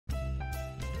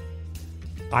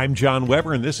I'm John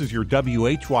Weber, and this is your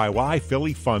WHYY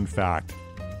Philly Fun Fact.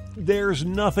 There's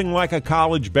nothing like a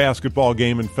college basketball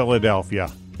game in Philadelphia,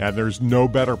 and there's no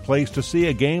better place to see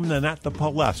a game than at the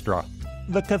Palestra,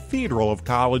 the cathedral of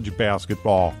college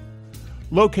basketball.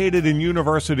 Located in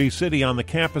University City on the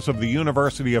campus of the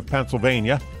University of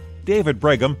Pennsylvania, David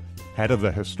Brigham, head of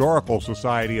the Historical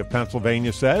Society of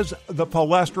Pennsylvania, says the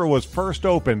Palestra was first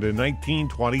opened in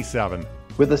 1927.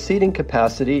 With a seating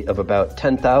capacity of about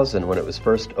 10,000 when it was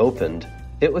first opened,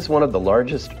 it was one of the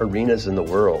largest arenas in the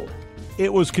world.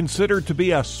 It was considered to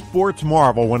be a sports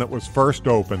marvel when it was first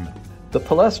opened. The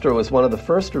Palestra was one of the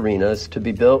first arenas to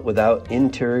be built without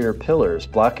interior pillars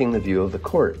blocking the view of the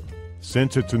court.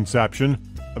 Since its inception,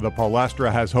 the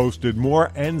Palestra has hosted more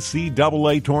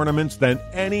NCAA tournaments than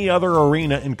any other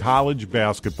arena in college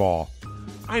basketball.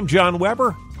 I'm John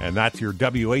Weber, and that's your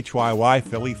WHYY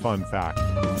Philly Fun Fact.